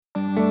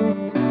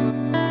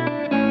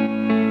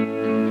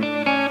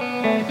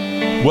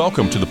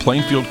Welcome to the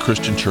Plainfield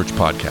Christian Church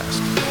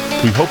Podcast.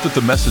 We hope that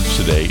the message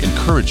today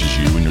encourages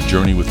you in your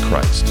journey with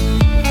Christ.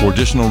 For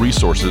additional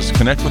resources,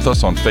 connect with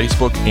us on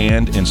Facebook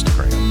and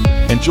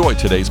Instagram. Enjoy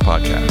today's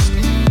podcast.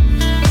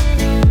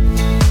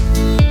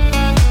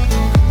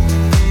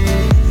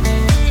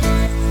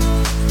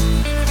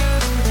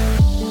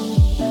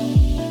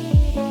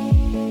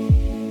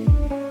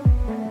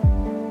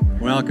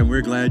 Welcome.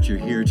 We're glad you're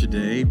here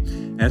today.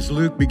 As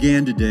Luke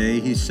began today,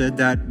 he said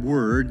that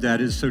word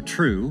that is so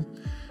true.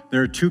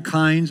 There are two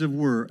kinds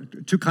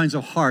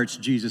of hearts,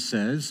 Jesus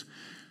says.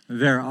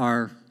 There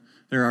are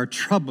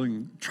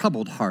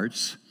troubled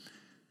hearts,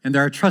 and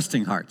there are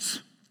trusting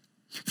hearts.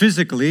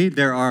 Physically,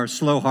 there are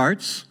slow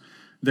hearts,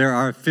 there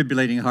are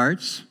fibrillating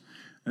hearts,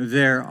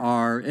 there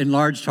are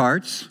enlarged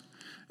hearts,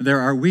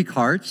 there are weak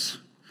hearts,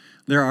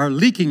 there are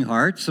leaking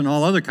hearts, and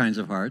all other kinds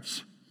of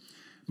hearts.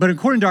 But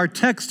according to our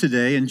text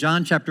today in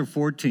John chapter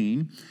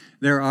 14,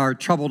 there are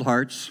troubled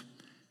hearts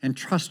and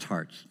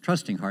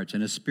trusting hearts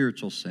in a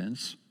spiritual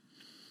sense.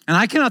 And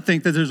I cannot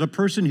think that there's a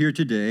person here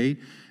today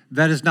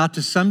that is not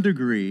to some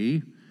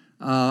degree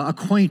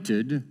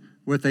acquainted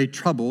with a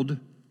troubled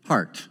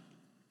heart.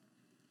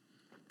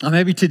 Now,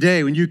 maybe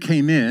today when you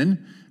came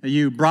in,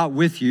 you brought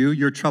with you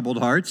your troubled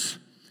hearts,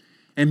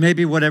 and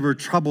maybe whatever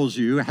troubles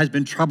you has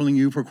been troubling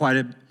you for quite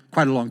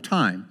a long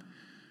time.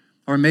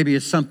 Or maybe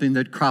it's something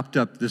that cropped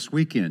up this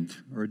weekend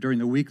or during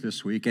the week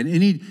this week, and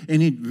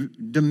any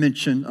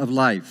dimension of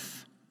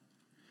life.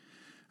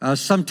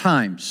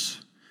 Sometimes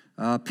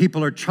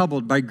people are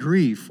troubled by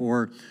grief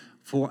or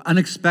for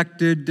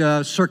unexpected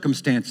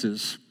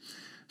circumstances.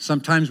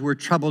 Sometimes we're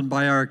troubled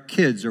by our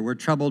kids, or we're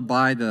troubled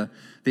by the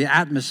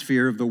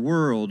atmosphere of the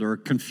world, or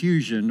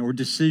confusion or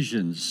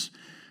decisions,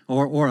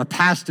 or a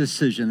past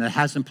decision that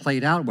hasn't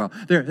played out well.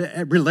 There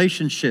are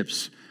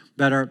relationships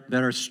that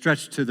are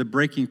stretched to the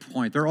breaking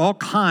point. There are all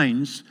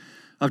kinds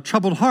of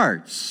troubled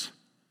hearts.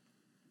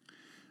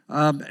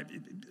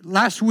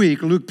 Last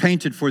week, Luke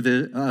painted for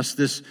us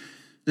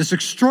this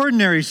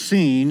extraordinary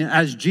scene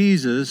as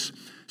Jesus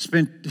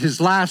spent his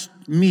last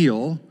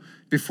meal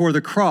before the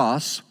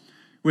cross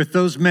with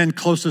those men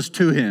closest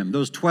to him,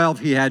 those 12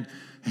 he had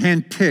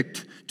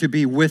handpicked to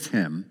be with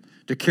him,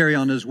 to carry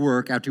on his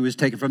work after he was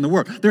taken from the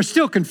world. They're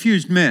still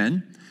confused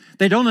men.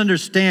 They don't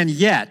understand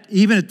yet,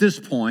 even at this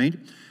point,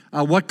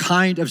 what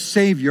kind of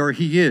Savior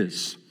he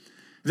is.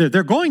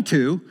 They're going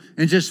to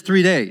in just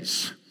 3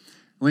 days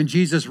when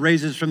Jesus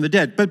raises from the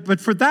dead.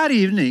 But for that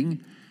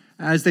evening,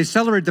 as they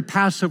celebrated the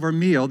Passover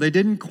meal, they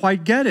didn't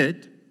quite get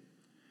it.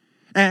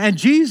 And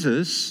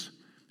Jesus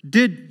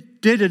did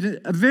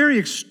a very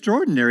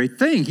extraordinary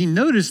thing. He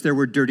noticed there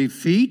were dirty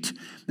feet,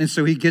 and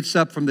so he gets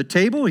up from the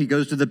table, he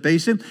goes to the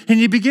basin, and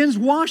he begins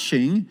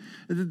washing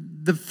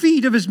the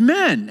feet of his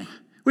men,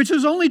 which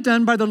was only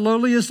done by the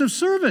lowliest of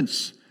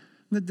servants.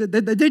 They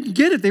didn't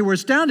get it. They were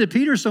astounded.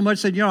 Peter so much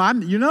said, I'm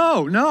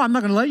not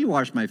going to let you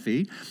wash my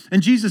feet.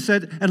 And Jesus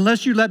said,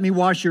 unless you let me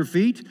wash your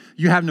feet,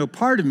 you have no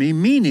part of me,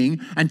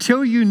 meaning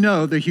until you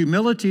know the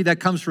humility that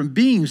comes from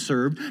being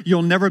served,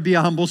 you'll never be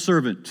a humble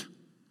servant.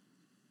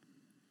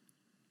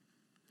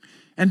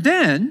 And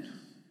then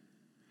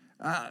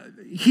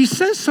he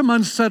says some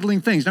unsettling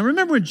things. Now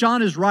remember, when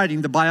John is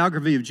writing the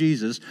biography of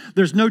Jesus,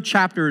 there's no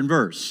chapter and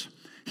verse.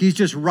 He's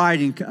just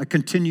writing a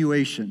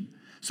continuation.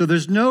 So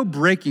there's no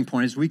breaking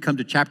point as we come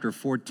to chapter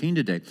 14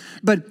 today.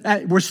 But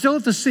we're still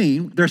at the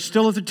scene. They're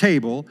still at the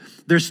table.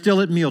 They're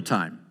still at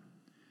mealtime.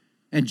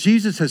 And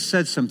Jesus has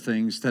said some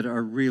things that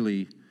are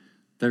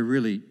they're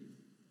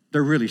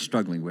really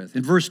struggling with.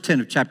 In verse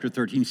 10 of chapter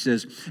 13, he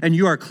says, and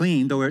you are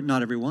clean, though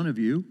not every one of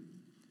you.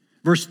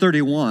 Verse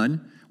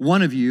 31,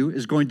 one of you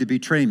is going to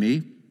betray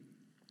me.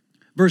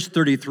 Verse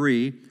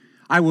 33,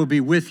 I will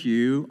be with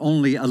you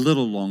only a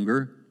little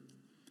longer.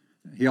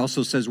 He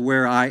also says,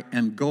 where I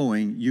am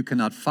going, you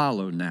cannot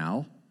follow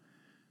now.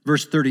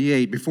 Verse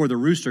 38, before the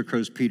rooster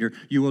crows, Peter,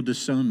 you will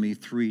disown me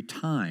 3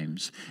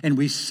 times. And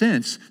we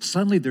sense,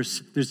 suddenly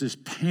there's this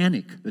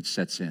panic that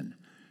sets in.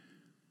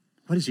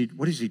 What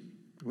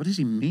does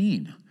he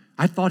mean?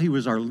 I thought he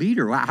was our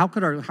leader. How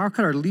could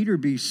our leader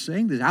be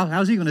saying this?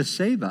 How's he going to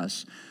save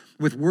us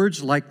with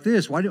words like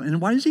this? Why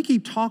does he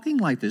keep talking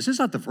like this? This is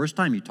not the first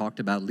time he talked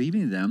about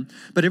leaving them,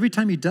 but every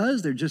time he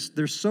does,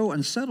 they're so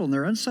unsettled, and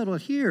they're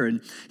unsettled here. And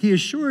he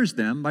assures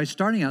them by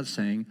starting out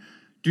saying,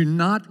 do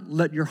not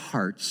let your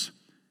hearts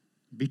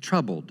be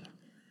troubled.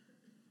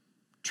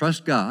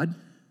 Trust God.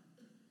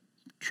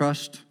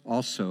 Trust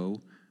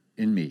also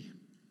in me.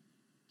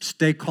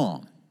 Stay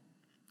calm.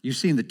 You've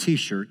seen the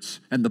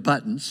t-shirts and the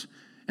buttons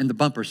and the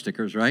bumper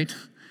stickers, right?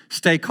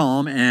 Stay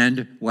calm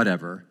and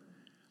whatever.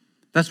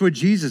 That's what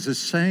Jesus is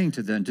saying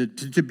to them,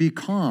 to be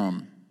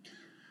calm.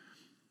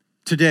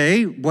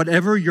 Today,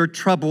 whatever your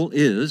trouble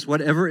is,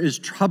 whatever is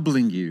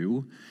troubling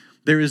you,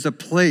 there is a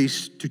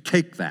place to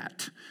take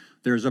that.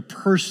 There's a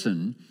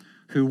person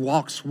who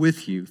walks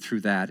with you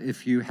through that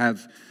if you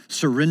have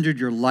surrendered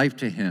your life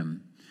to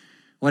him.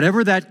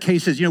 Whatever that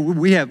case is,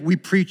 we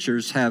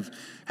preachers have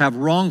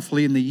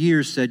wrongfully in the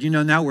years said,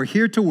 now we're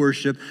here to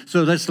worship,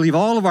 so let's leave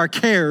all of our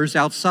cares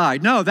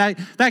outside. No,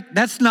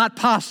 that's not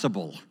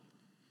possible.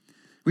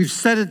 We've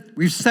said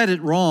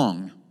it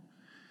wrong.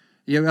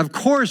 Of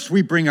course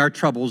we bring our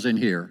troubles in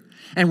here,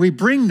 and we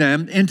bring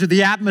them into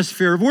the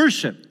atmosphere of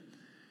worship.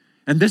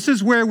 And this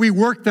is where we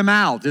work them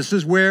out. This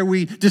is where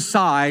we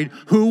decide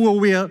who will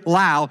we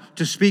allow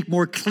to speak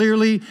more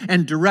clearly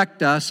and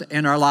direct us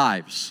in our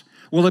lives.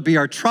 Will it be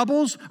our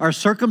troubles, our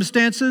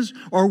circumstances,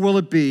 or will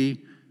it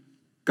be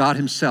God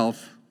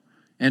himself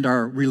and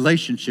our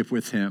relationship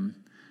with him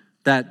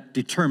that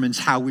determines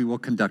how we will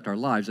conduct our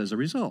lives as a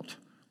result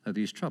of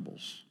these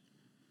troubles?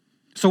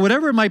 So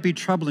whatever might be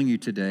troubling you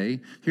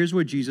today, here's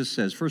what Jesus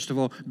says. First of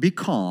all, be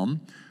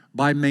calm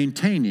by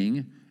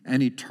maintaining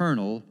an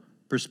eternal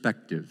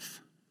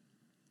perspective.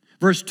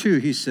 Verse 2,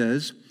 he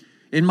says,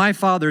 in my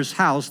Father's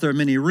house there are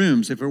many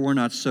rooms. If it were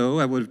not so,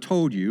 I would have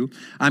told you,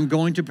 I'm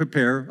going to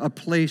prepare a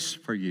place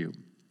for you.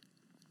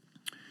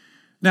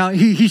 Now,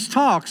 he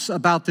talks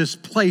about this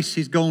place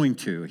he's going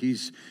to.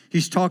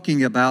 He's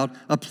talking about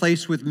a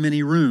place with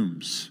many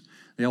rooms.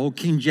 The old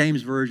King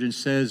James Version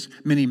says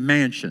many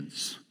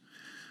mansions.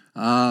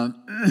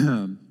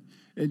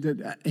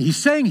 He's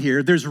saying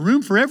here, there's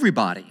room for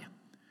everybody.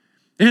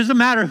 It doesn't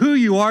matter who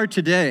you are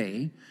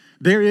today.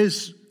 There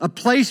is a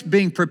place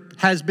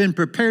has been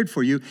prepared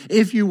for you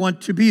if you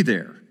want to be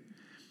there.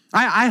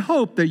 I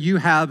hope that you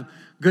have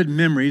good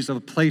memories of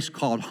a place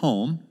called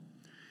home.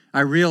 I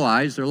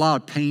realize there are a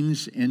lot of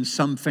pains in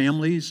some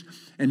families,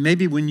 and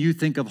maybe when you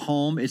think of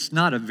home, it's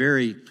not a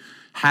very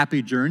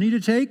happy journey to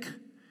take.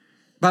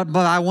 But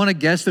I want to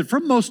guess that for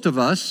most of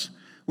us,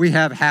 we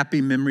have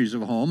happy memories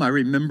of home. I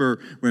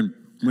remember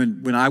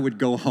when I would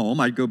go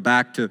home, I'd go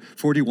back to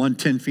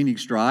 4110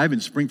 Phoenix Drive in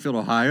Springfield,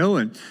 Ohio,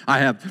 and I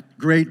have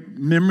great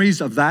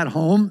memories of that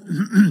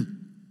home.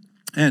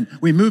 And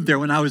we moved there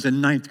when I was in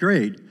 9th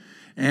grade.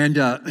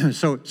 And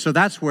so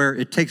that's where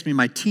it takes me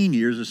my teen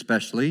years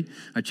especially.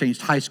 I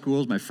changed high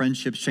schools, my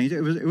friendships changed.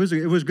 It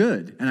was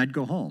good, and I'd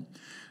go home.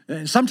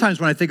 And sometimes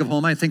when I think of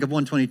home, I think of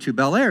 122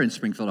 Bel Air in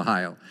Springfield,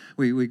 Ohio.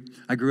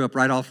 I grew up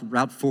right off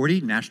Route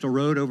 40, National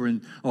Road over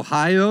in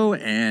Ohio,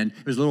 and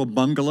it was a little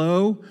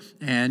bungalow,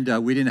 and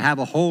we didn't have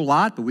a whole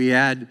lot, but we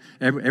had,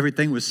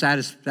 everything was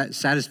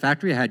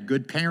satisfactory. I had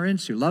good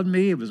parents who loved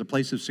me. It was a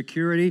place of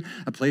security,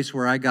 a place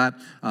where I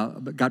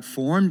got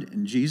formed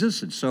in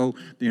Jesus, and so,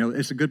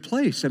 it's a good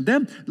place. And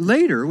then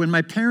later, when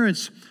my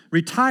parents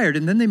retired,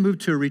 and then they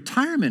moved to a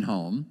retirement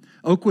home,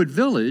 Oakwood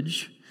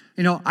Village,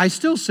 I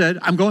still said,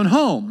 I'm going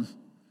home.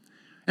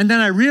 And then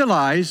I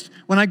realized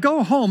when I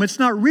go home, it's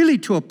not really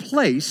to a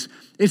place,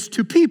 it's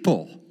to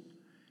people.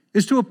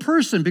 It's to a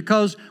person,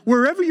 because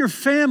wherever your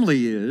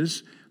family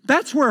is,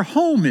 that's where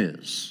home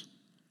is.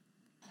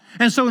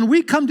 And so when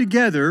we come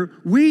together,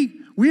 we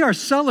are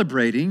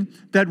celebrating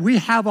that we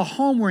have a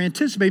home we're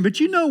anticipating. But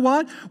you know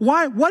what?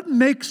 What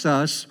makes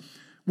us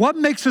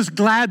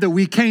glad that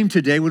we came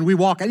today when we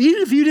walk out?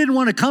 Even if you didn't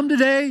want to come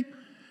today,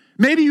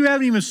 maybe you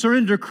haven't even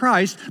surrendered to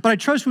Christ, but I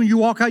trust when you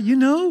walk out,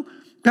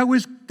 that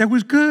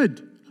was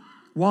good.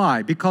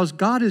 Why? Because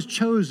God has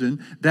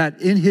chosen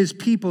that in his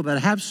people that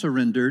have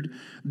surrendered,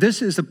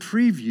 this is a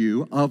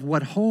preview of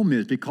what home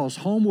is, because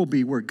home will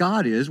be where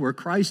God is, where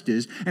Christ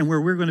is, and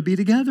where we're going to be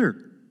together.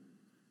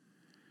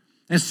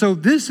 And so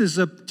this is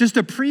just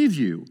a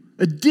preview,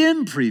 a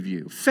dim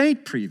preview,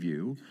 faint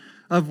preview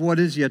of what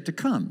is yet to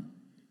come.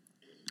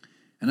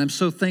 And I'm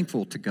so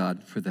thankful to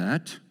God for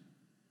that.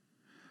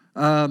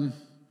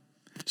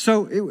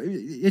 So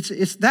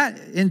it's that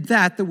in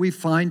that we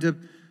find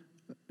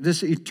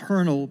this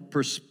eternal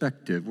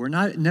perspective. We're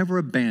never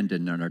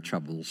abandoned in our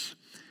troubles.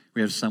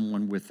 We have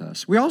someone with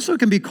us. We also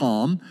can be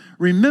calm,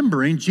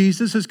 remembering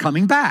Jesus is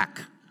coming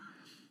back.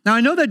 Now,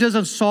 I know that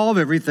doesn't solve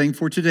everything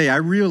for today. I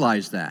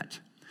realize that.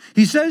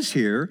 He says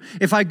here,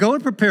 if I go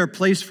and prepare a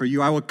place for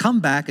you, I will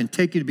come back and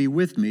take you to be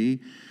with me,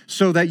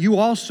 so that you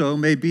also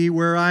may be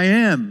where I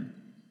am.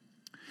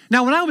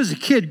 Now, when I was a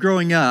kid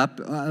growing up,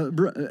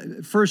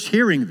 first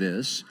hearing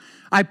this,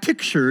 I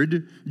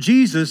pictured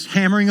Jesus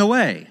hammering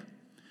away.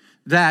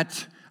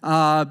 That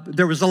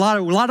there was a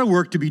lot of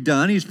work to be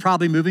done. He's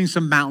probably moving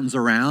some mountains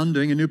around,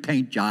 doing a new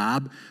paint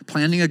job,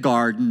 planting a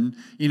garden,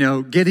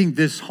 getting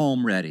this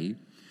home ready.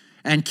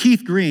 And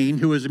Keith Green,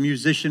 who was a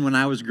musician when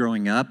I was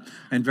growing up,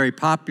 and very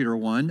popular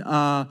one,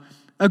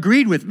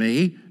 agreed with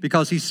me,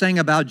 because he sang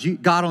about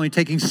God only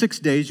taking 6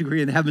 days to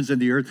create the heavens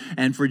and the earth,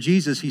 and for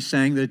Jesus, he's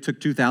saying that it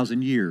took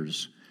 2,000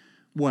 years.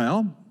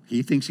 Well,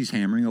 he thinks he's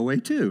hammering away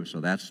too,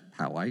 so that's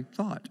how I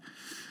thought.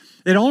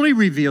 It only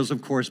reveals,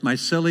 of course, my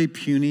silly,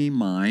 puny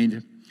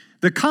mind.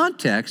 The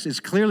context is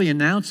clearly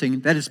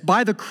announcing that it's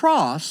by the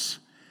cross,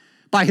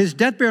 by his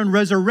death, burial, and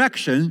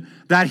resurrection,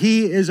 that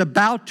he is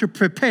about to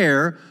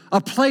prepare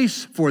a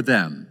place for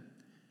them.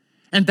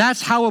 And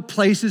that's how a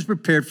place is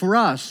prepared for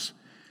us,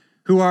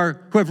 who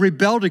have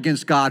rebelled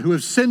against God, who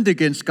have sinned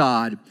against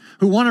God,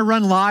 who want to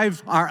run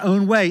life our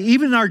own way,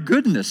 even our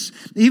goodness,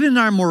 even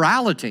our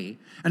morality,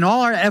 and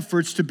all our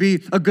efforts to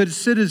be a good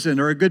citizen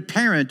or a good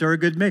parent or a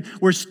good mate.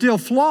 We're still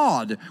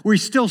flawed. We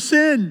still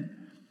sin.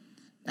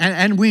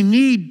 And we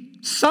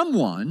need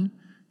someone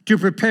to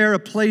prepare a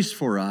place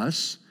for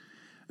us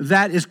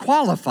that is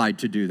qualified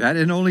to do that,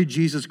 and only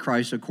Jesus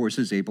Christ, of course,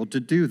 is able to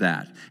do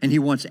that. And he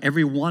wants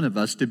every one of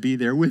us to be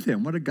there with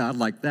him. What a God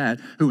like that,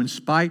 who in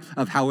spite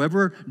of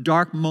however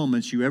dark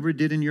moments you ever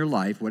did in your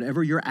life,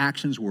 whatever your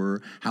actions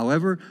were,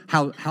 however,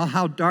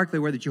 how dark they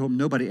were that you hope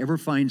nobody ever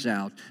finds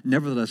out,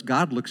 nevertheless,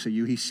 God looks at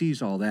you, he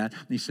sees all that,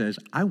 and he says,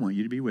 I want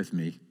you to be with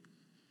me.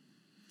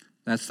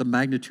 That's the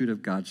magnitude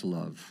of God's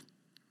love.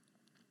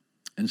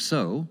 And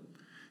so,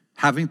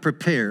 having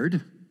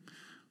prepared,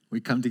 we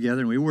come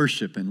together and we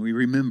worship and we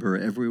remember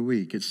every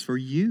week. It's for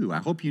you. I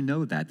hope you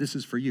know that. This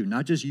is for you,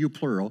 not just you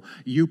plural,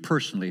 you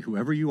personally,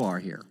 whoever you are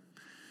here.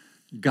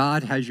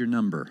 God has your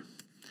number.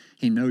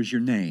 He knows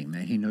your name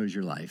and he knows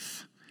your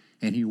life.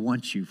 And he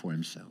wants you for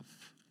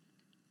himself.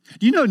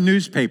 Do you know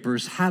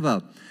newspapers have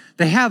a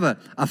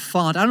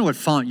font? I don't know what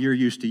font you're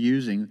used to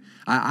using.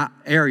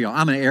 Arial.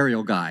 I'm an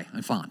Arial guy.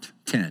 A font.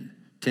 10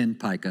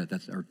 pica.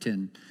 Or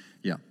 10.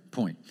 Yeah.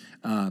 Point.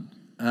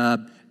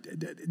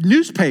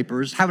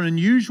 Newspapers have an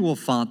unusual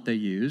font they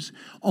use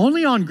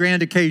only on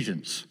grand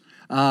occasions.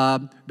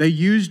 They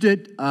used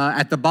it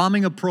at the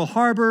bombing of Pearl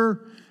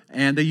Harbor,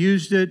 and they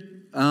used it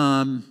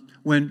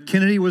when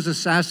Kennedy was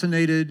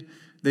assassinated.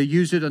 They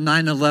used it on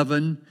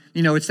 9/11.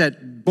 You know, it's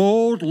that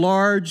bold,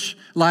 large,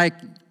 like,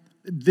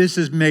 this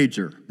is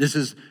major. This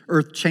is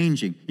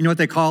earth-changing. You know what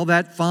they call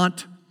that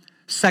font?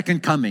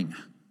 Second Coming.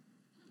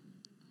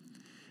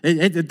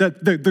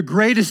 The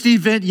greatest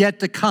event yet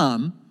to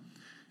come.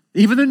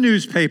 Even the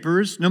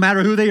newspapers, no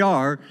matter who they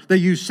are, they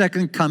use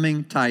second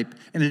coming type,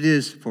 and it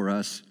is for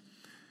us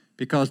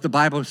because the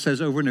Bible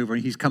says over and over,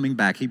 he's coming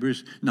back.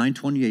 Hebrews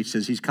 9:28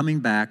 says he's coming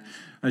back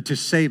to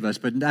save us,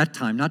 but in that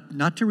time,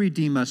 not to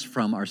redeem us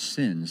from our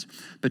sins,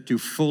 but to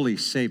fully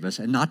save us,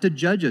 and not to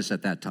judge us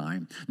at that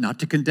time, not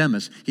to condemn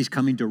us. He's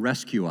coming to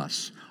rescue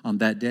us on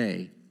that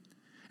day.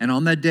 And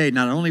on that day,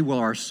 not only will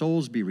our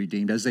souls be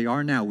redeemed as they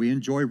are now, we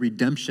enjoy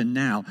redemption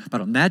now,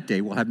 but on that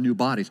day, we'll have new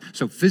bodies.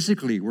 So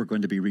physically, we're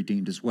going to be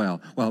redeemed as well.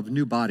 We'll have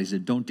new bodies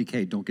that don't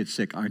decay, don't get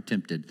sick, aren't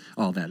tempted,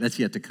 all that. That's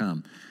yet to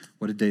come.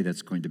 What a day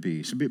that's going to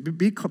be. So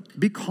be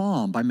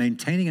calm by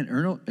maintaining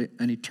an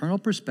eternal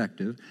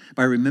perspective,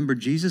 by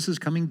remembering Jesus is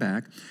coming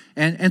back.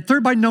 And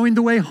third, by knowing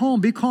the way home.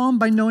 Be calm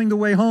by knowing the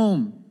way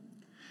home.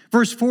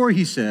 Verse 4,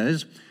 he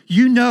says,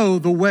 you know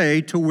the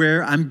way to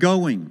where I'm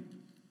going.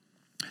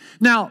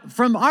 Now,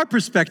 from our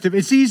perspective,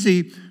 it's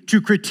easy to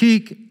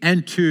critique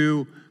and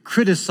to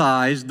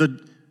criticize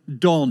the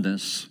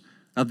dullness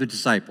of the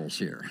disciples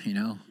here, you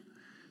know.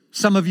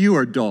 Some of you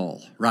are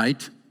dull,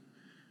 right?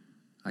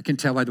 I can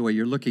tell by the way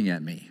you're looking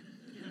at me.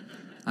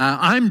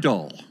 I'm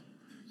dull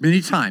many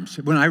times.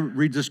 When I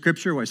read the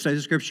scripture, when I study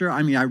the scripture,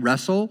 I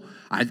wrestle.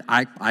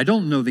 I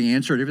don't know the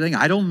answer to everything.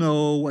 I don't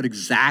know what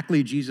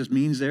exactly Jesus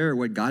means there or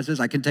what God says.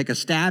 I can take a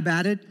stab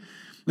at it.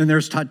 And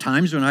there's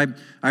times when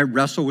I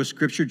wrestle with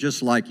Scripture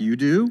just like you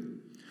do.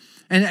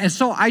 And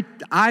so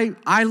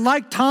I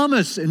like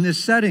Thomas in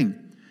this setting.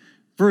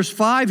 Verse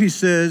 5, he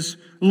says,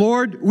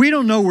 Lord, we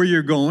don't know where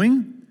you're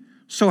going,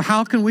 so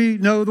how can we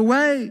know the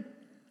way?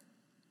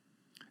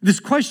 This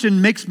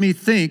question makes me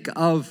think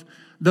of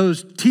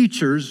those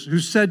teachers who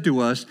said to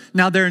us,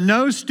 now there are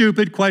no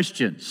stupid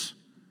questions.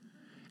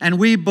 And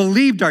we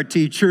believed our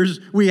teachers,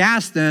 we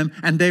asked them,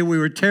 and we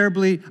were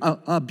terribly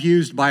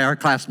abused by our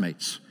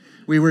classmates.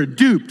 We were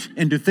duped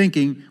into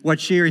thinking what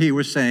she or he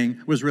was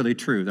saying was really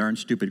true. There aren't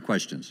stupid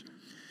questions.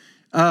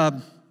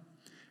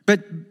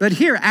 But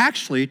here,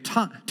 actually,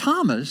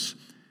 Thomas,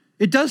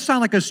 it does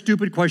sound like a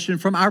stupid question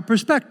from our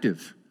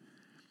perspective.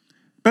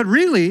 But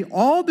really,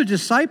 all the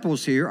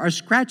disciples here are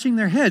scratching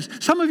their heads.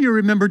 Some of you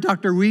remember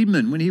Dr.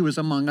 Weidman when he was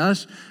among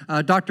us.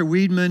 Dr.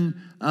 Weidman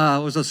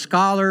was a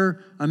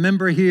scholar, a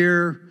member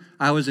here.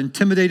 I was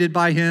intimidated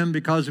by him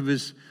because of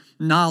his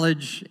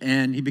knowledge,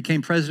 and he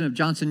became president of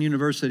Johnson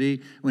University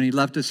when he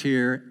left us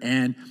here,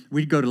 and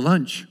we'd go to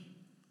lunch.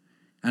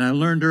 And I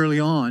learned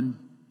early on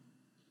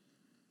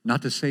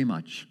not to say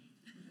much.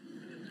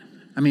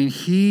 I mean,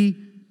 he'd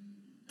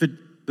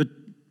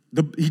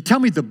tell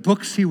me the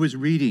books he was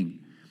reading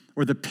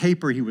or the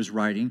paper he was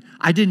writing.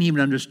 I didn't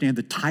even understand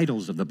the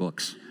titles of the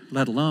books,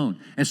 let alone.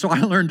 And so I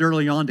learned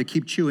early on to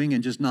keep chewing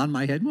and just nod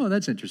my head, well,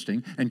 that's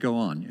interesting, and go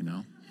on, you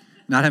know,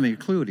 not having a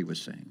clue what he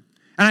was saying.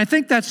 And I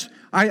think that's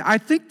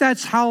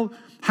how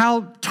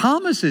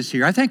Thomas is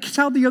here. I think it's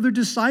how the other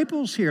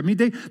disciples here. I mean,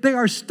 they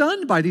are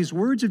stunned by these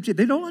words of Jesus.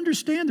 They don't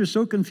understand. They're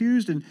so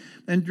confused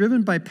and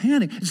driven by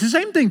panic. It's the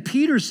same thing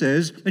Peter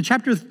says in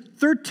chapter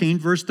 13,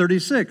 verse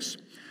 36.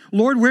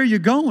 Lord, where are you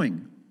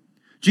going?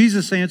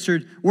 Jesus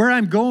answered, where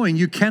I'm going,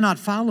 you cannot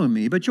follow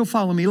me, but you'll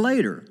follow me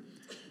later.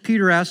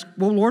 Peter asked,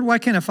 well, Lord, why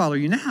can't I follow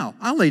you now?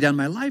 I'll lay down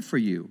my life for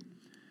you.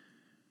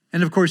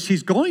 And of course,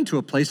 he's going to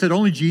a place that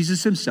only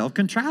Jesus himself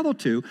can travel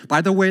to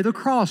by the way of the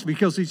cross,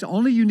 because he's the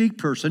only unique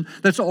person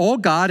that's all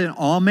God and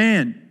all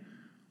man,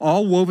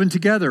 all woven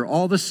together,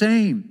 all the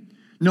same.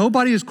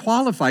 Nobody is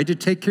qualified to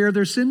take care of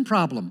their sin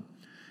problem.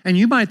 And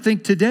you might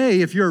think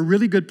today, if you're a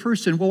really good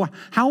person, well,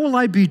 how will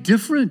I be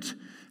different?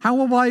 How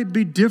will I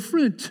be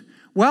different?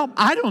 Well,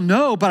 I don't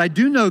know, but I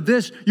do know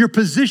this. Your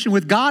position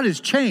with God has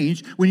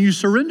changed when you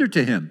surrender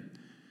to him.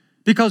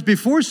 Because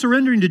before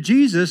surrendering to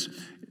Jesus,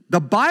 the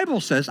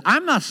Bible says,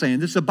 I'm not saying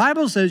this, the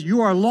Bible says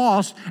you are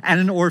lost and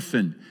an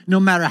orphan, no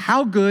matter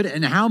how good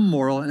and how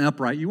moral and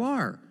upright you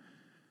are.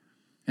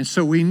 And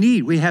so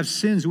we have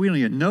sins we don't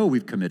even know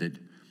we've committed.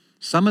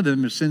 Some of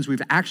them are sins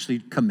we've actually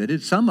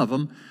committed. Some of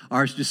them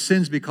are just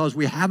sins because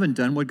we haven't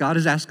done what God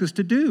has asked us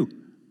to do,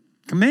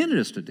 commanded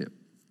us to do.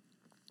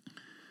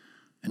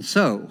 And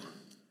so,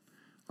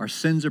 our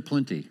sins are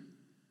plenty.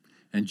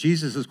 And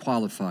Jesus is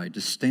qualified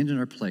to stand in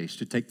our place,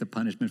 to take the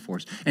punishment for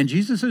us. And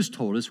Jesus has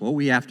told us what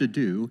we have to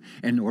do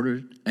in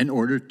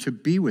order to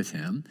be with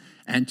him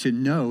and to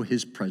know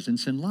his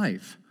presence in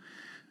life.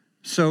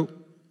 So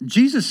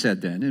Jesus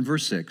said then in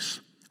verse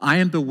 6, I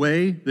am the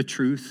way, the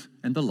truth,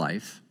 and the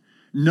life.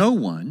 No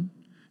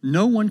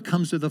one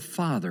comes to the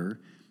Father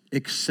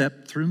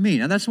except through me.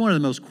 Now that's one of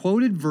the most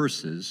quoted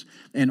verses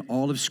in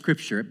all of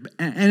Scripture.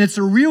 And it's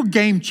a real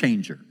game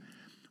changer.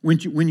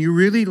 When you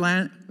really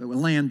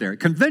land there,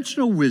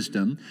 conventional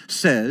wisdom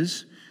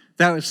says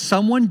that if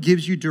someone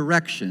gives you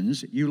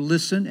directions, you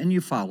listen and you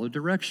follow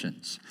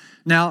directions.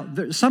 Now,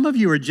 some of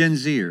you are Gen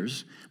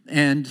Zers,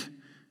 and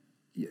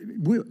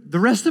the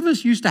rest of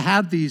us used to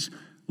have these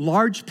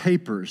large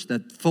papers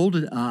that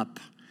folded up,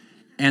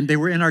 and they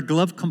were in our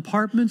glove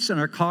compartments in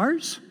our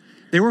cars.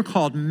 They were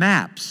called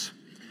maps,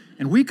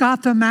 and we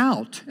got them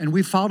out, and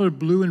we followed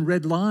blue and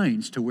red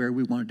lines to where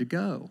we wanted to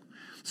go.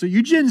 So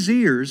you Gen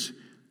Zers,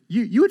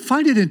 you would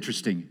find it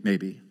interesting,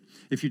 maybe.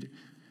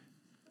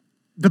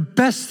 The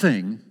best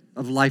thing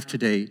of life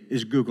today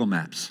is Google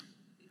Maps,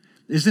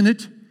 isn't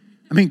it?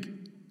 I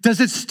mean,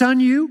 does it stun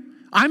you?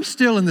 I'm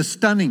still in the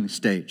stunning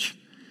stage,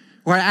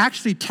 where I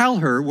actually tell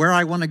her where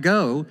I want to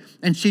go,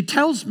 and she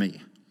tells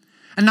me.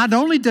 And not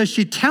only does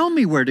she tell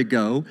me where to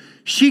go,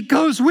 she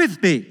goes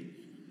with me.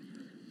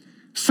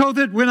 So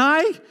that when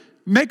I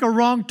make a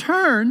wrong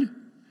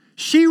turn,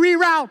 she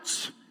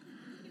reroutes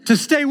to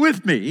stay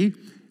with me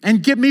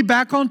and get me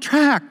back on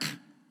track.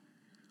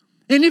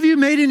 Any of you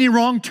made any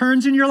wrong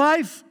turns in your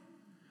life?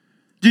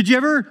 Did you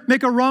ever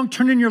make a wrong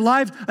turn in your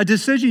life, a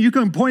decision you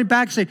can point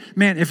back and say,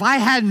 man, if I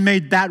hadn't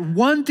made that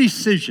one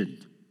decision,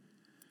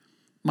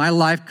 my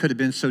life could have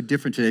been so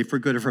different today, for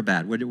good or for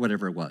bad,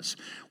 whatever it was.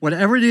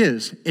 Whatever it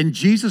is, in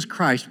Jesus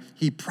Christ,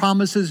 he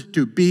promises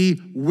to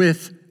be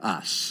with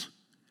us.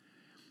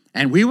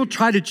 And we will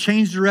try to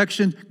change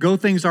direction, go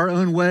things our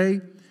own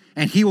way,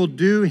 and he will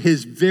do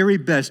his very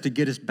best to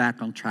get us back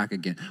on track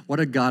again. What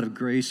a God of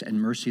grace and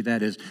mercy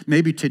that is.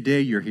 Maybe today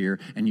you're here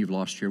and you've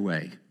lost your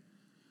way.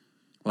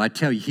 Well, I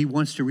tell you, he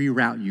wants to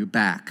reroute you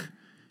back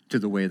to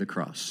the way of the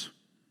cross,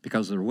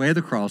 because the way of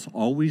the cross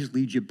always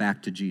leads you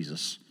back to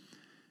Jesus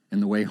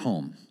and the way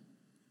home.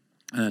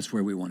 And that's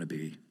where we want to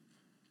be.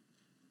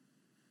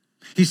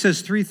 He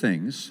says three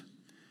things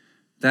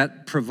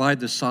that provide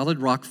the solid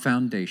rock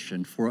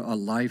foundation for a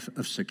life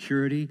of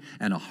security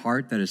and a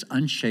heart that is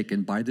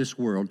unshaken by this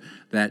world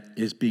that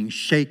is being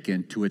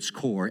shaken to its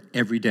core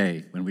every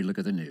day when we look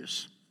at the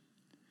news.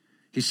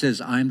 He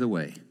says, I am the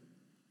way.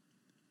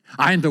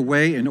 I am the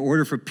way in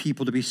order for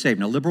people to be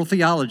saved. Now, liberal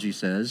theology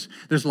says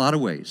there's a lot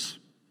of ways.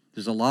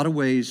 There's a lot of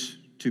ways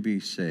to be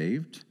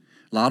saved,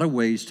 a lot of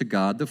ways to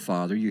God the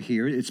Father. You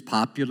hear it, it's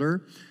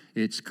popular.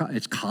 It's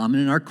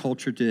common in our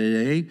culture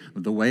today,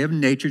 the way of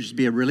nature, just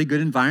be a really good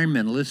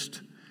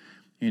environmentalist.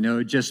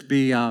 Just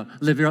be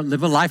live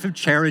a life of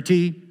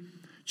charity.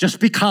 Just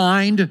be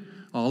kind.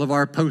 All of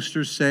our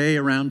posters say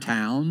around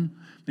town,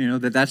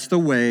 that's the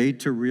way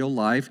to real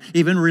life.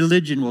 Even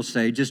religion will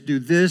say, just do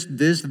this,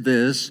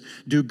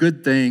 do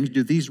good things,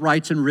 do these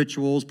rites and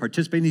rituals,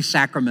 participate in these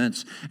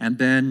sacraments, and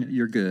then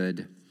you're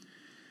good.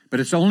 But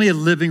it's only a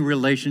living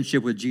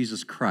relationship with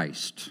Jesus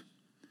Christ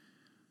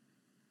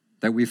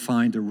that we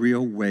find a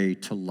real way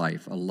to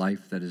life, a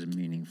life that is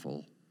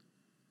meaningful.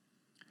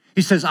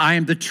 He says, I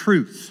am the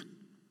truth.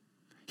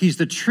 He's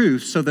the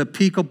truth so that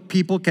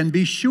people can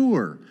be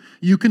sure.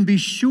 You can be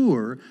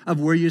sure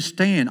of where you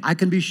stand. I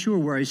can be sure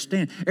where I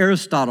stand.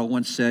 Aristotle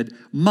once said,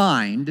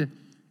 mind,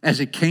 as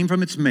it came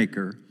from its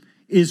maker,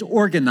 is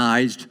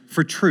organized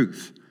for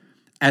truth,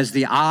 as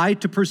the eye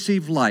to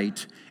perceive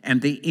light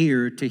and the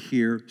ear to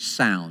hear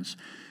sounds.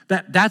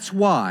 That's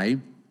why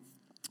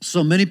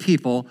so many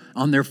people,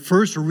 on their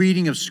first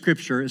reading of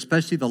Scripture,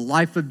 especially the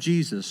life of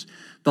Jesus,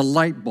 the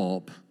light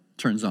bulb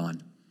turns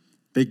on.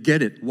 They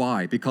get it.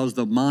 Why? Because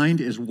the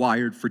mind is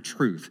wired for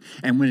truth.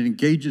 And when it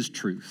engages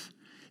truth,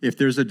 if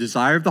there's a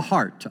desire of the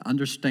heart to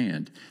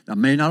understand, now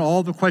may not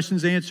all the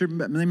questions answered,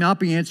 may not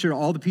be answered,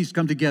 all the pieces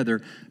come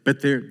together,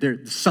 but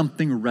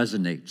something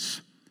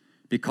resonates,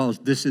 because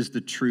this is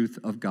the truth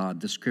of God,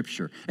 the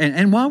Scripture.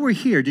 And while we're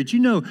here, did you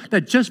know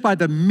that just by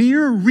the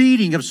mere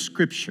reading of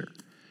Scripture,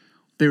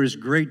 there is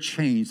great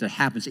change that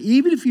happens,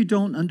 even if you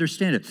don't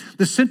understand it.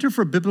 The Center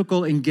for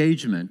Biblical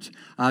Engagement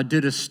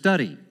did a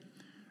study,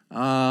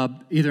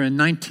 either in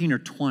 19 or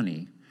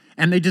 20,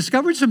 and they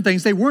discovered some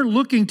things they weren't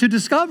looking to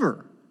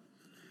discover.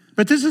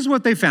 But this is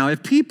what they found.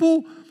 If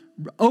people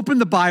opened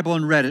the Bible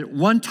and read it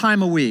one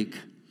time a week,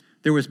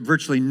 there was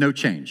virtually no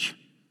change.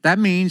 That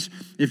means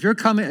if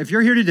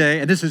you're here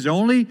today and this is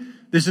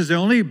the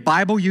only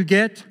Bible you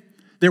get,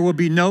 there will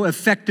be no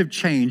effective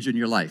change in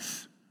your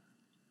life.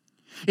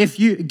 If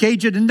you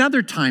engage it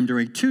another time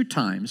during 2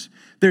 times,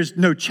 there's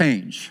no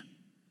change.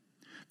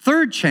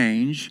 Third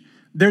change,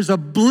 there's a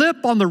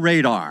blip on the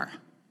radar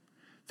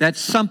that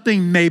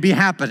something may be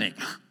happening.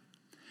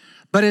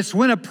 But it's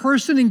when a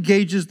person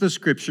engages the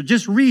scripture,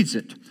 just reads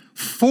it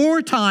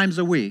 4 times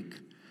a week,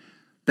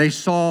 they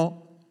saw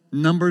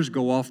numbers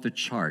go off the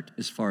chart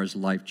as far as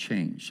life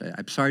change.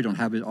 I'm sorry I don't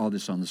have all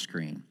this on the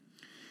screen.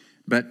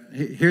 But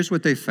here's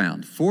what they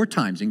found. 4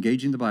 times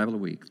engaging the Bible a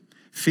week.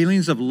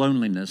 Feelings of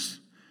loneliness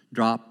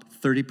drop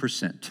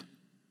 30%.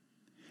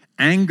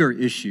 Anger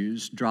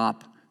issues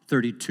drop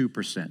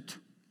 32%.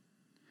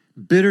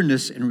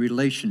 Bitterness in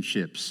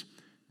relationships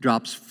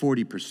drops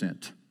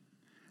 40%.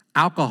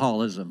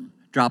 Alcoholism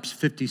drops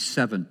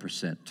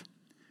 57%.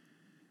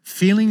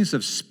 Feelings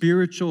of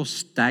spiritual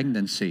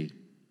stagnancy.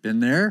 Been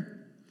there?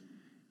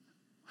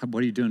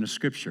 What do you do in the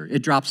scripture?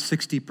 It drops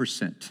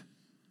 60%.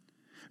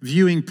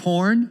 Viewing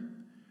porn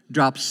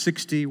drops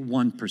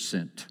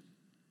 61%.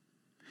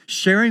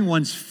 Sharing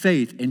one's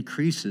faith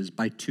increases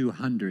by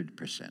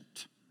 200%.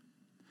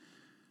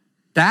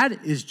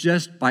 That is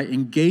just by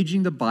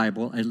engaging the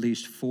Bible at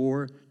least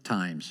 4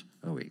 times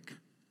a week.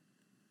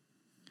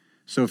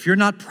 So if you're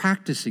not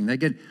practicing,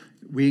 again,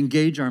 we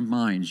engage our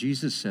minds.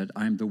 Jesus said,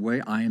 I am the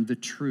way, I am the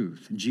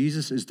truth.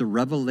 Jesus is the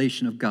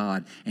revelation of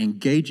God.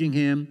 Engaging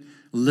him,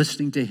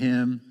 listening to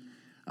him,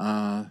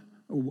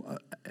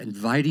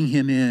 inviting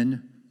him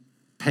in,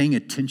 paying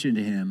attention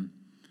to him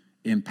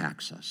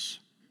impacts us.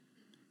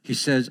 He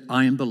says,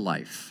 I am the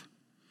life.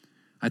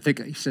 I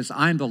think he says,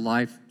 I am the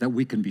life that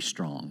we can be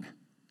strong.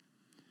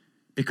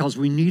 Because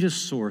we need a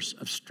source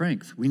of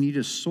strength. We need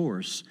a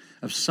source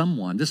of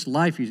someone. This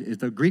life,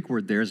 the Greek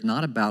word there is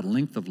not about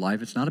length of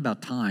life. It's not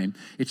about time.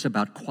 It's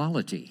about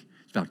quality.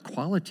 It's about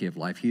quality of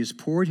life. He has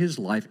poured his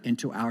life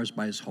into ours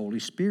by his Holy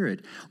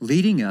Spirit,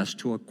 leading us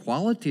to a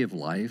quality of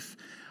life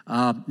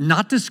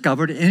not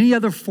discovered in any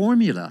other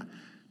formula,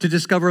 to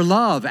discover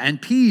love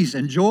and peace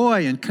and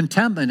joy and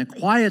contentment and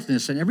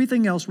quietness and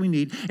everything else we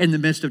need in the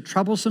midst of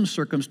troublesome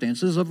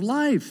circumstances of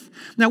life.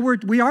 Now,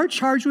 we are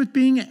charged with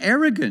being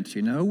arrogant,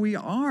 we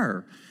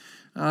are.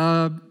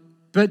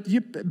 But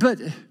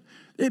in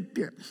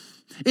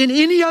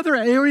any other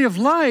area of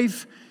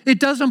life, it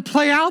doesn't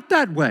play out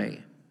that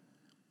way.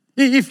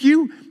 If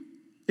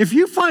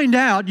you find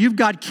out you've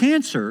got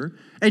cancer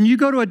and you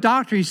go to a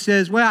doctor, he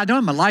says, well, I don't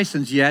have my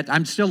license yet.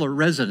 I'm still a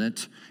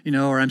resident,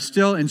 or I'm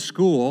still in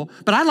school,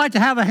 but I'd like to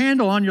have a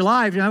handle on your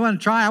life. I want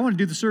to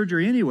do the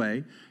surgery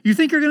anyway. You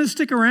think you're going to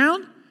stick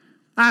around?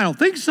 I don't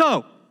think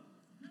so.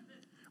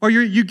 Or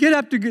you get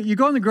up you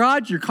go in the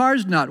garage, your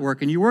car's not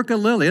working. You work at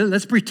Lilly.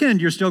 Let's pretend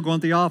you're still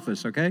going to the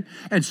office, okay?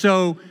 And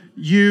so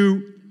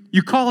you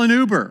call an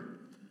Uber.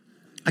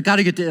 I got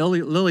to get to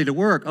Lilly to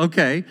work.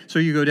 Okay, so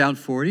you go down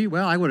 40.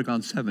 Well, I would have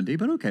gone 70,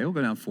 but okay, we'll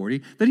go down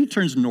 40. Then he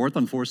turns north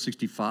on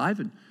 465,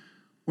 and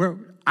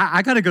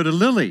I got to go to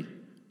Lilly.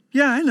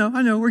 Yeah, I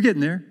know, we're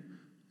getting there.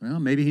 Well,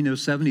 maybe he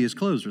knows 70 is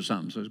closed or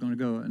something, so he's going to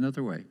go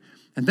another way.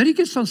 And then he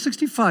gets on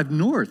 65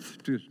 north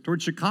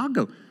towards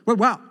Chicago. Well,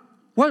 wow,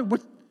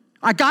 what?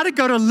 I got to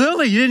go to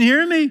Lilly. You didn't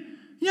hear me?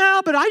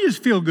 Yeah, but I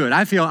just feel good.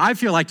 I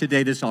feel like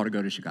today this ought to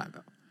go to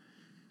Chicago.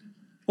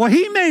 Well,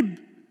 he's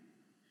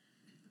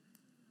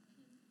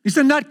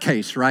a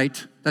nutcase,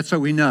 right? That's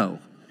what we know.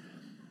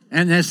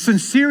 And as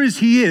sincere as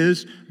he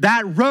is,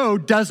 that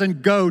road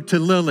doesn't go to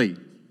Lilly.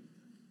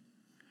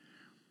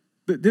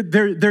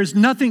 There's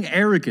nothing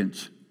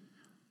arrogant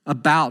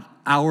about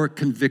our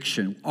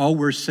conviction. All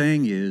we're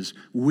saying is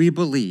we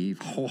believe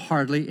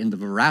wholeheartedly in the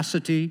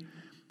veracity,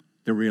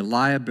 the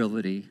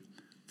reliability,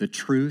 the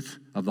truth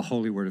of the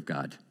Holy Word of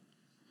God.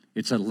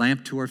 It's a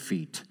lamp to our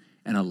feet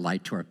and a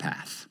light to our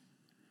path.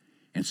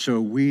 And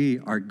so we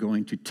are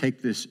going to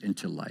take this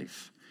into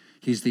life.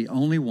 He's the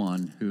only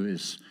one who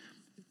is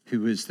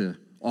the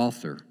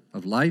author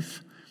of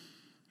life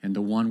and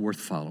the one worth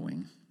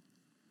following.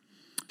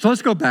 So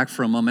let's go back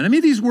for a moment.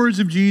 These words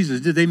of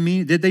Jesus, did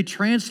they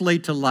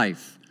translate to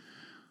life?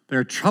 There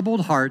are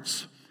troubled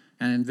hearts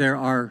and there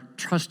are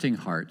trusting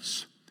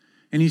hearts.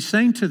 And he's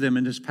saying to them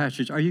in this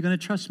passage, are you going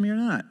to trust me or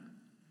not?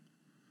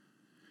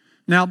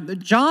 Now,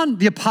 John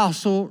the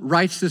Apostle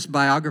writes this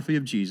biography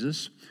of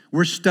Jesus.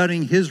 We're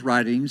studying his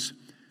writings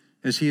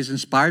as he is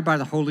inspired by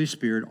the Holy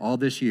Spirit all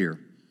this year.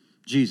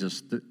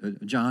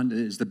 John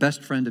is the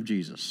best friend of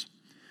Jesus.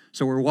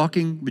 So we're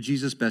walking with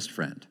Jesus' best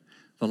friend.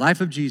 The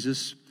life of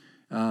Jesus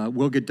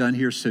will get done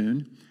here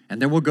soon.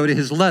 And then we'll go to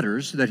his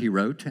letters that he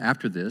wrote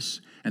after this.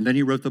 And then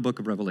he wrote the book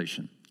of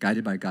Revelation,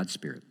 guided by God's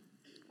Spirit.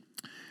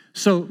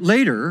 So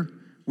later,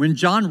 when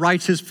John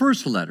writes his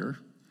first letter,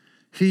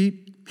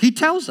 he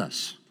tells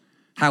us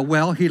how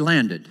well he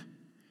landed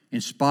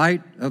in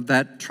spite of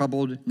that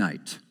troubled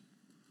night.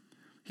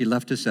 He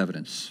left us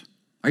evidence.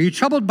 Are you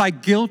troubled by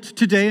guilt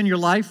today in your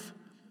life?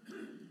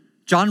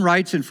 John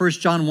writes in 1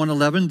 John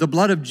 1:11, the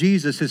blood of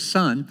Jesus, his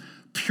son,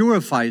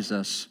 purifies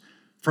us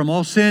from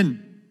all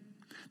sin.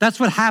 That's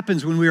what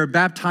happens when we are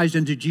baptized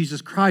into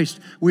Jesus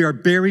Christ. We are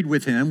buried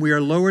with him. We are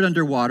lowered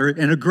under water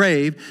in a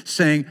grave,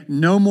 saying,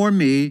 no more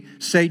me.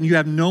 Satan, you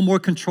have no more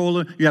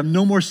control. You have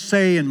no more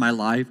say in my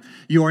life.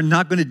 You are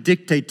not going to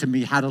dictate to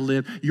me how to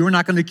live. You are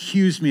not going to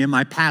accuse me of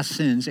my past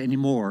sins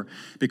anymore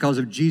because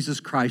of Jesus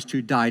Christ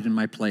who died in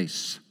my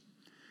place.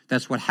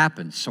 That's what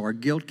happens, so our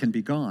guilt can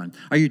be gone.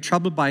 Are you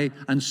troubled by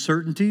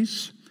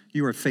uncertainties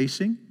you are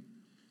facing?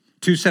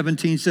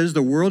 2:17 says,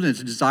 the world and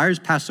its desires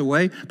pass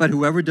away, but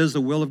whoever does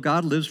the will of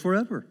God lives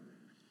forever.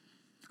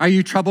 Are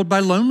you troubled by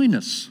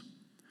loneliness?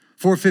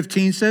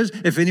 4:15 says,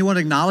 if anyone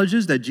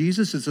acknowledges that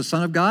Jesus is the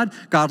Son of God,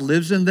 God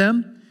lives in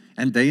them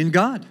and they in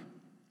God.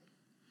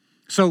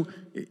 So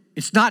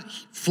it's not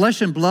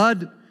flesh and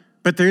blood,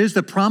 but there is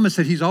the promise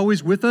that he's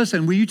always with us.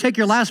 And when you take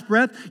your last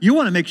breath, you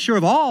want to make sure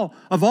of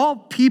all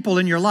people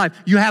in your life,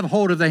 you have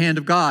hold of the hand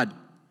of God.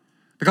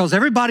 Because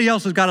everybody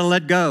else has got to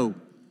let go.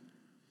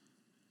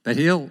 But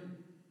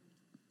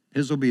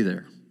his will be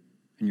there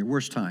in your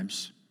worst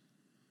times.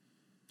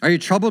 Are you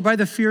troubled by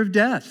the fear of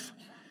death?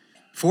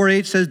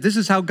 4:8 says, this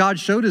is how God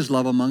showed his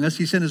love among us.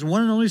 He sent his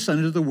one and only Son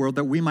into the world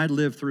that we might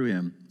live through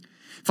him.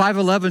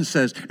 5:11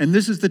 says, and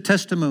this is the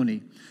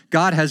testimony.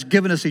 God has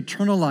given us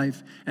eternal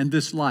life, and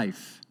this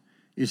life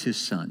is his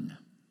Son.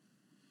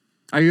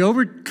 Are you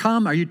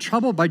overcome? Are you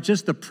troubled by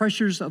just the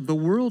pressures of the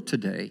world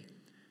today?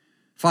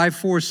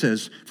 5:4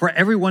 says, for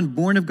everyone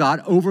born of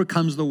God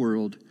overcomes the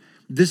world.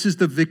 This is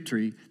the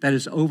victory that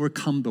has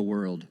overcome the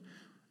world,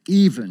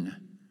 even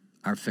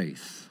our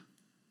faith.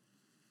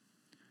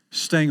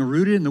 Staying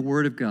rooted in the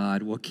Word of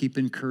God will keep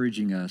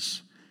encouraging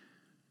us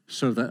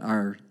so that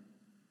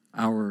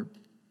our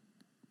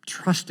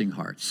trusting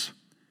hearts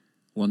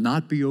will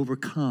not be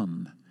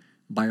overcome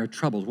by our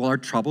troubles. Will our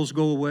troubles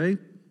go away?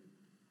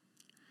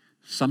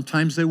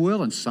 Sometimes they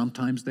will and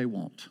sometimes they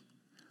won't.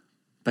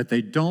 But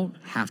they don't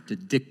have to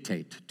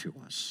dictate to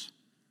us.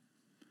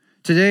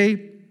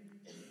 Today,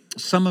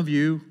 some of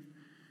you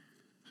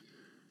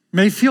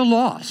may feel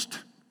lost.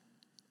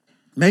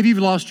 Maybe you've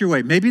lost your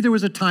way. Maybe there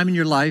was a time in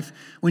your life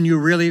when you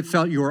really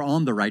felt you were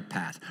on the right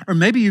path. Or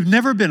maybe you've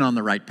never been on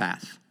the right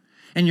path.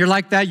 And you're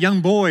like that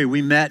young boy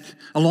we met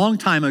a long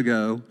time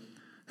ago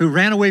who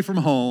ran away from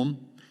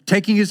home,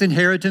 taking his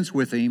inheritance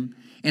with him,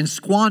 and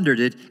squandered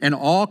it in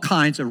all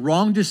kinds of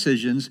wrong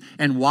decisions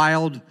and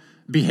wild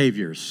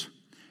behaviors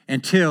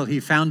until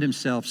he found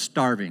himself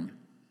starving.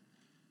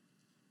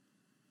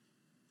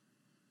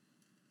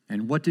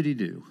 And what did he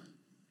do?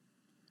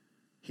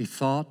 He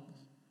thought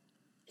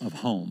of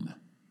home.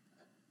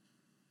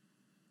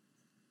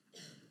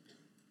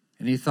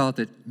 And he thought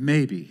that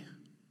maybe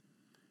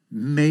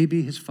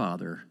his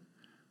father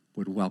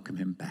would welcome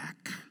him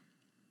back.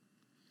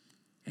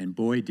 And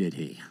boy, did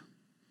he.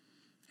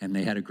 And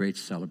they had a great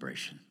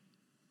celebration.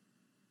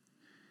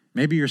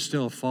 Maybe you're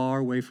still far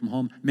away from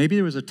home. Maybe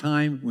there was a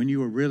time when you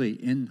were really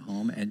in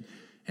home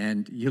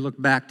and you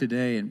look back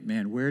today and,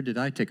 man, where did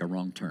I take a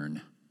wrong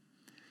turn?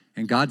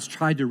 And God's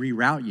tried to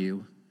reroute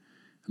you,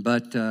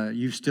 but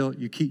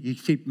you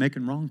keep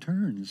making wrong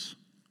turns.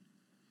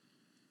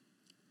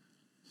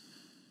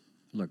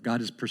 Look,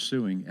 God is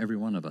pursuing every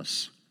one of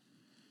us.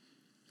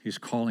 He's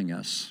calling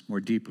us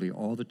more deeply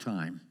all the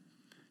time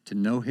to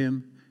know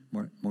him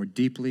more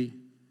deeply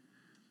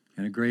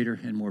in a greater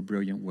and more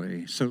brilliant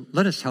way. So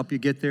let us help you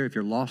get there. If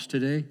you're lost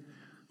today,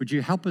 would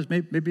you help us?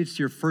 Maybe it's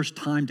your first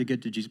time to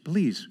get to Jesus.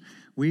 Please,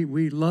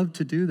 we love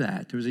to do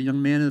that. There was a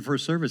young man in the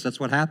first service. That's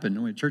what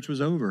happened. When church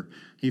was over,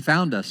 he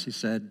found us. He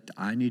said,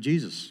 I need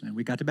Jesus. And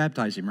we got to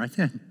baptize him right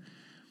then.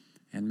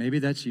 And maybe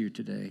that's you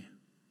today.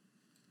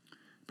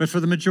 But for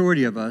the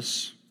majority of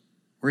us,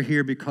 we're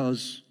here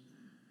because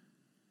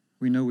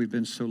we know we've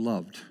been so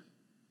loved.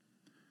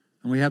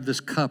 And we have this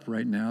cup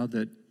right now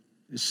that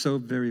is so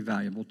very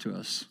valuable to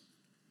us.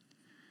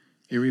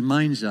 It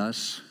reminds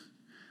us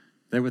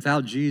that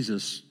without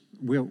Jesus,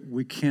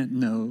 we can't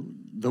know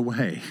the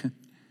way.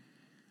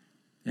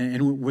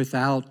 And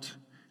without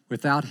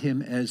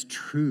him as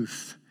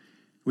truth,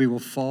 we will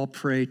fall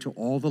prey to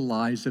all the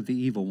lies of the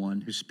evil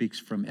one who speaks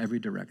from every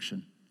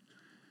direction.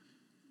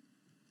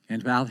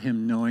 And without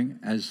him knowing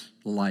as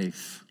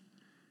life,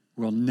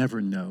 we'll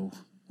never know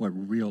what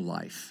real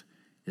life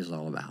is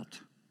all about.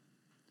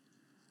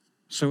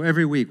 So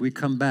every week we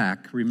come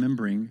back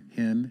remembering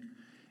him.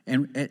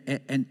 And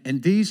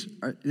this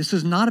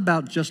is not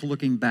about just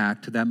looking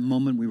back to that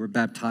moment we were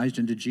baptized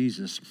into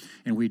Jesus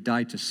and we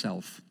died to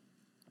self.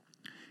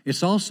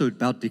 It's also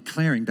about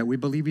declaring that we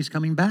believe he's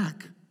coming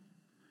back.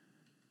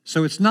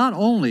 So it's not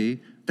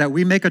only that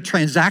we make a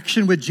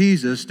transaction with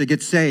Jesus to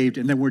get saved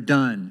and then we're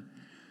done.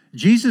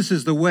 Jesus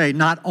is the way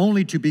not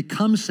only to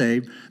become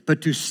saved,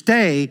 but to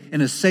stay in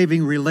a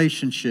saving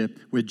relationship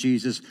with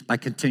Jesus by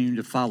continuing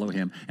to follow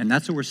him. And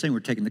that's what we're saying.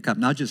 We're taking the cup.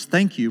 Not just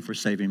thank you for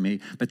saving me,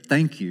 but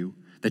thank you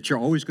that you're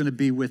always going to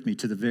be with me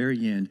to the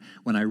very end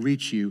when I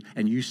reach you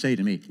and you say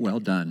to me, well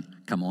done,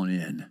 come on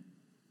in.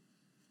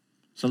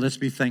 So let's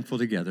be thankful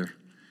together.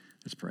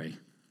 Let's pray.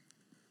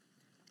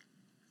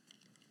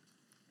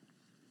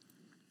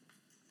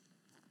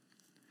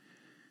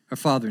 Our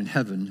Father in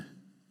heaven,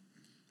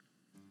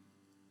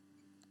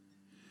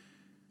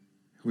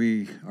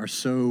 we are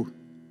so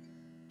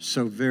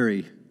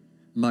very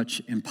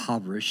much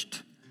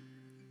impoverished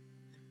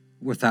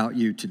without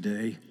you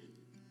today.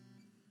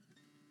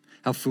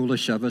 How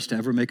foolish of us to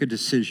ever make a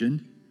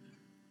decision,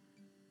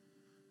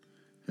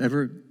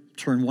 ever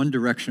turn one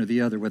direction or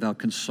the other without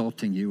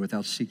consulting you,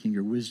 without seeking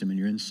your wisdom and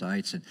your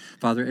insights. And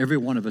Father, every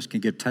one of us can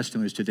give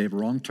testimonies today of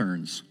wrong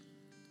turns.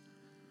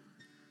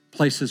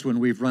 Places when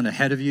we've run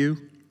ahead of you,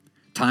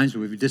 times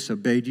when we've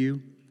disobeyed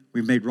you,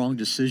 we've made wrong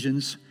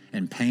decisions,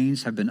 and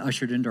pains have been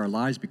ushered into our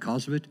lives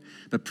because of it.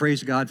 But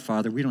praise God,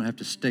 Father, we don't have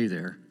to stay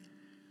there,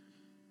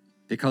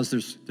 because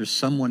there's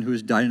someone who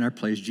has died in our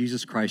place,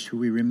 Jesus Christ, who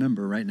we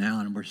remember right now,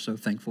 and we're so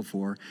thankful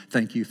for.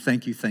 Thank you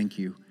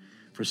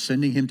for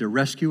sending him to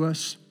rescue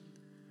us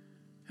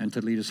and to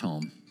lead us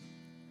home.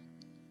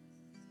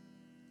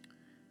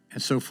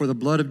 And so for the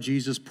blood of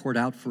Jesus poured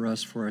out for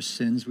us for our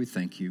sins, we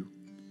thank you.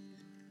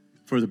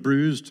 For the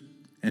bruised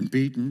and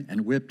beaten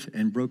and whipped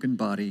and broken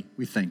body,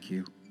 we thank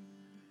you.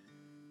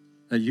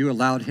 That you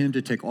allowed him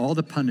to take all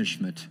the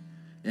punishment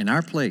in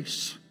our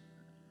place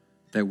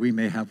that we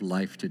may have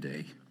life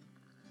today.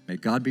 May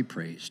God be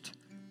praised.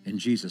 In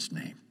Jesus'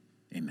 name,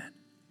 amen.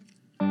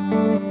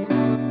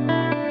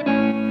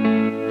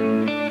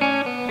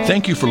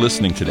 Thank you for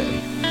listening today.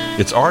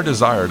 It's our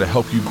desire to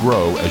help you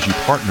grow as you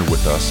partner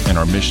with us in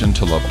our mission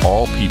to love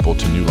all people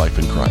to new life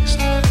in Christ.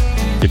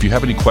 If you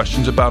have any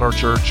questions about our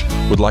church,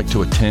 would like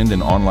to attend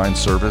an online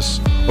service,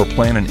 or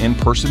plan an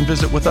in-person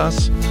visit with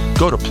us,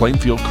 go to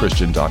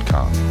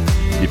plainfieldchristian.com.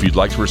 If you'd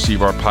like to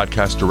receive our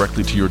podcast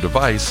directly to your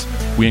device,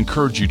 we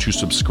encourage you to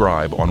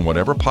subscribe on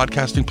whatever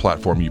podcasting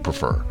platform you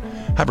prefer.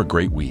 Have a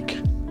great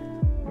week.